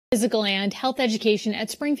Physical and health education at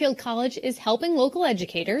Springfield College is helping local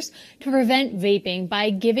educators to prevent vaping by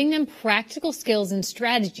giving them practical skills and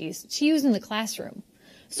strategies to use in the classroom.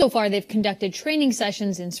 So far, they've conducted training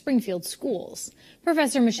sessions in Springfield schools.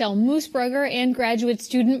 Professor Michelle Moosbrugger and graduate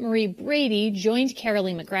student Marie Brady joined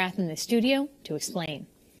Carolee McGrath in the studio to explain.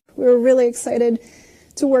 We were really excited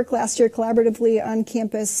to work last year collaboratively on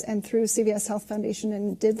campus and through CVS Health Foundation,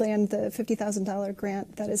 and did land the $50,000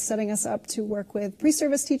 grant that is setting us up to work with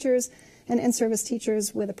pre-service teachers and in-service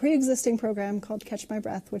teachers with a pre-existing program called Catch My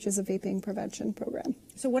Breath, which is a vaping prevention program.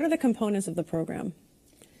 So what are the components of the program?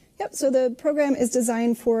 Yep, so the program is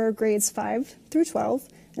designed for grades 5 through 12,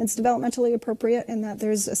 and it's developmentally appropriate in that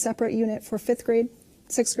there's a separate unit for 5th grade,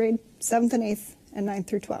 6th grade, 7th and 8th, and 9th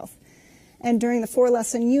through 12th. And during the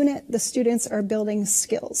 4-lesson unit, the students are building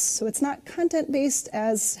skills. So it's not content-based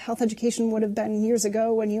as health education would have been years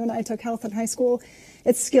ago when you and I took health in high school.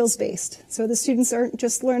 It's skills-based. So the students aren't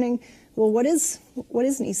just learning, well, what is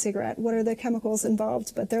an e-cigarette? What are the chemicals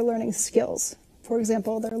involved? But they're learning skills. For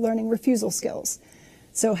example, they're learning refusal skills.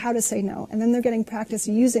 So how to say no. And then they're getting practice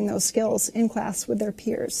using those skills in class with their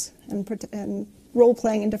peers and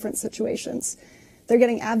role-playing in different situations. They're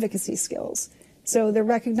getting advocacy skills. So they're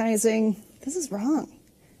recognizing, this is wrong.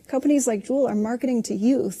 Companies like Juul are marketing to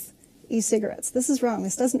youth e-cigarettes. This is wrong.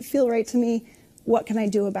 This doesn't feel right to me. What can I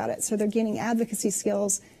do about it? So they're gaining advocacy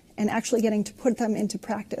skills and actually getting to put them into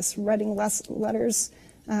practice, writing letters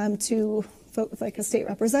to folks like a state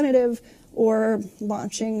representative or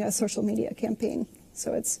launching a social media campaign.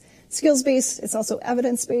 So it's skills-based. It's also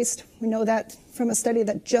evidence-based. We know that from a study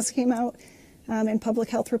that just came out in Public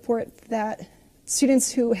Health Report that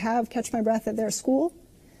students who have Catch My Breath at their school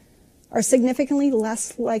are significantly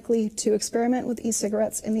less likely to experiment with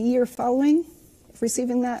e-cigarettes in the year following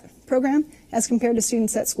receiving that program as compared to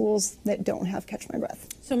students at schools that don't have Catch My Breath.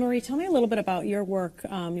 So Marie, tell me a little bit about your work,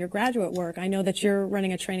 your graduate work. I know that you're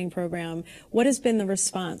running a training program. What has been the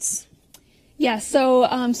response? Yeah,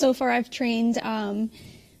 so far I've trained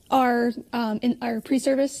our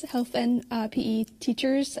pre-service health and PE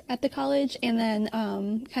teachers at the college, and then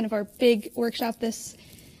kind of our big workshop this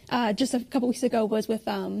just a couple weeks ago was with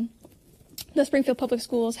the Springfield Public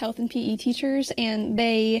Schools health and PE teachers, and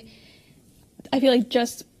I feel like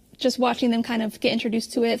just watching them kind of get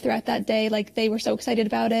introduced to it throughout that day, like they were so excited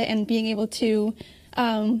about it, and being able to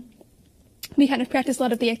we kind of practice a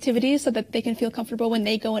lot of the activities so that they can feel comfortable when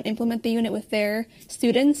they go and implement the unit with their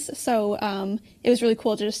students. So it was really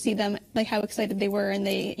cool to just see them, like how excited they were, and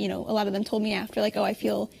they, a lot of them told me after, like, oh, I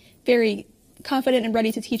feel very confident and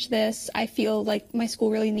ready to teach this. I feel like my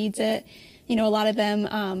school really needs it. A lot of them,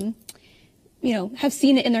 have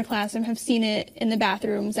seen it in their classroom, have seen it in the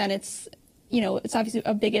bathrooms, and it's obviously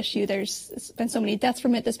a big issue. There's been so many deaths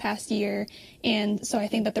from it this past year, and so I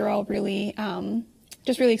think that they're all really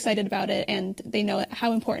just really excited about it, and they know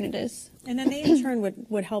how important it is. And then they in turn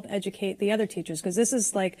would help educate the other teachers, because this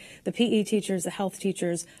is like the PE teachers, the health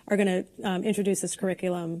teachers are going to introduce this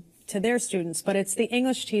curriculum to their students, but it's the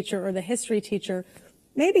English teacher or the history teacher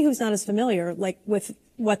maybe who's not as familiar like with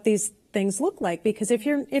what these things look like, because if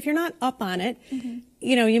you're not up on it,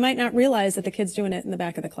 you might not realize that the kid's doing it in the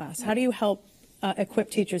back of the class. How do you help equip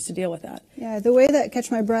teachers to deal with that? Yeah, the way that Catch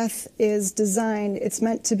My Breath is designed, it's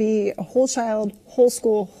meant to be a whole child, whole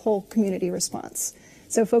school, whole community response.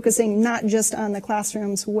 So focusing not just on the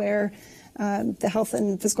classrooms where the health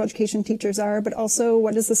and physical education teachers are, but also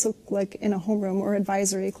what does this look like in a homeroom or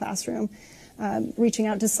advisory classroom. Reaching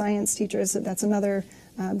out to science teachers, that's another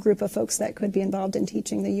group of folks that could be involved in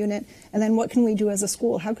teaching the unit. And then what can we do as a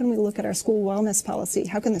school? How can we look at our school wellness policy?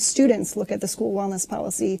 How can the students look at the school wellness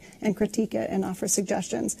policy and critique it and offer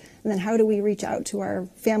suggestions? And then how do we reach out to our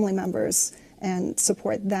family members and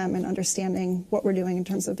support them in understanding what we're doing in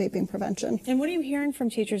terms of vaping prevention? And what are you hearing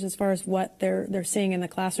from teachers as far as what they're seeing in the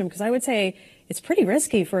classroom? Because I would say it's pretty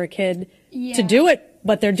risky for a kid to do it,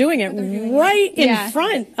 but they're doing it right in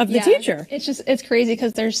front of the teacher. It's crazy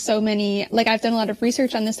because there's so many, like I've done a lot of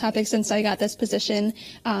research on this topic since I got this position.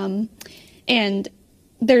 And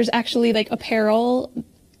there's actually like apparel,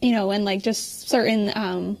 and like just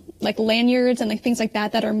certain like lanyards and like things like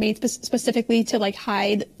that are made specifically to like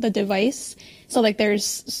hide the device. So like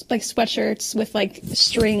there's like sweatshirts with like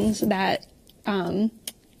strings that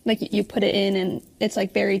like you put it in and it's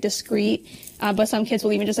like very discreet. But some kids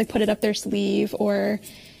will even just like put it up their sleeve or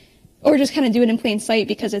just kind of do it in plain sight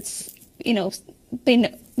because it's,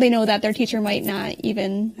 they know that their teacher might not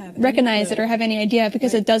even recognize it or have any idea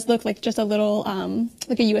because it does look like just a little,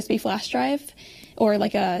 like a USB flash drive or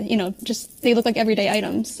like a, just they look like everyday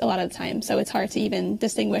items a lot of the time. So it's hard to even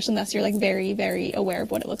distinguish unless you're like very, very aware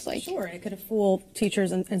of what it looks like. Sure, it could fool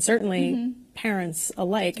teachers and certainly parents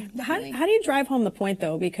alike. How do you drive home the point,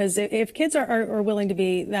 though? Because if kids are willing to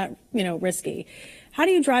be that, risky, how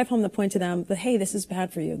do you drive home the point to them that, hey, this is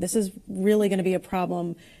bad for you? This is really going to be a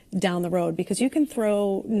problem down the road, because you can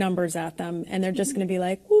throw numbers at them and they're just going to be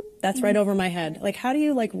like, whoop, that's right over my head. Like, how do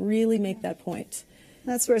you really make that point?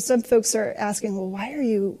 That's where some folks are asking, well, why are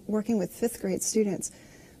you working with fifth grade students?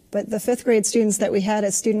 But the fifth grade students that we had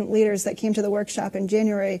as student leaders that came to the workshop in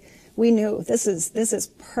January, we knew this is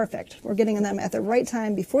perfect. We're getting them at the right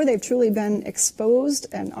time before they've truly been exposed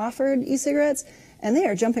and offered e-cigarettes, and they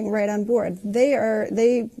are jumping right on board.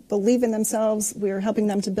 They believe in themselves. We're helping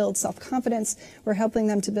them to build self-confidence. We're helping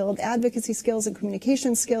them to build advocacy skills and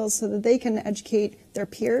communication skills so that they can educate their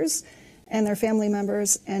peers and their family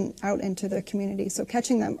members and out into the community. So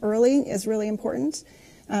catching them early is really important.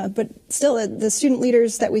 But still, the student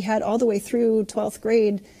leaders that we had all the way through 12th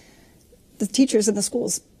grade, the teachers in the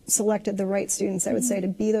schools selected the right students, I would say, to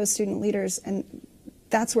be those student leaders, and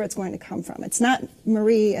that's where it's going to come from. It's not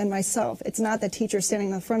Marie and myself. It's not the teacher standing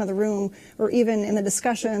in the front of the room or even in the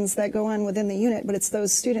discussions that go on within the unit, but it's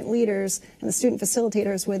those student leaders and the student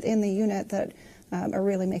facilitators within the unit that are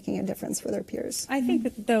really making a difference for their peers. I think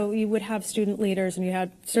that, though, you would have student leaders and you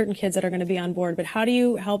have certain kids that are going to be on board, but how do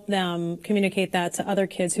you help them communicate that to other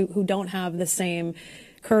kids who don't have the same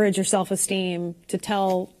courage or self-esteem to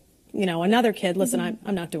tell, another kid, listen,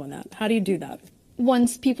 I'm not doing that? How do you do that?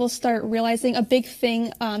 Once people start realizing, a big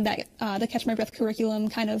thing that the Catch My Breath curriculum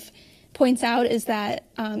kind of points out is that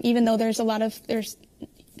even though there's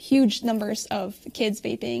huge numbers of kids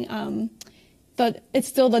vaping, but it's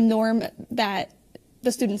still the norm that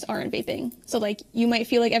the students aren't vaping. So you might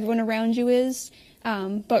feel like everyone around you is,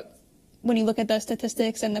 but when you look at the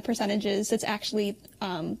statistics and the percentages, it's actually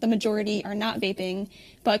the majority are not vaping,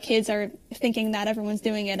 but kids are thinking that everyone's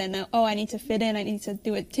doing it and, I need to fit in, I need to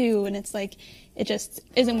do it too. And it's it just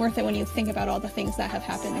isn't worth it when you think about all the things that have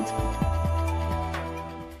happened.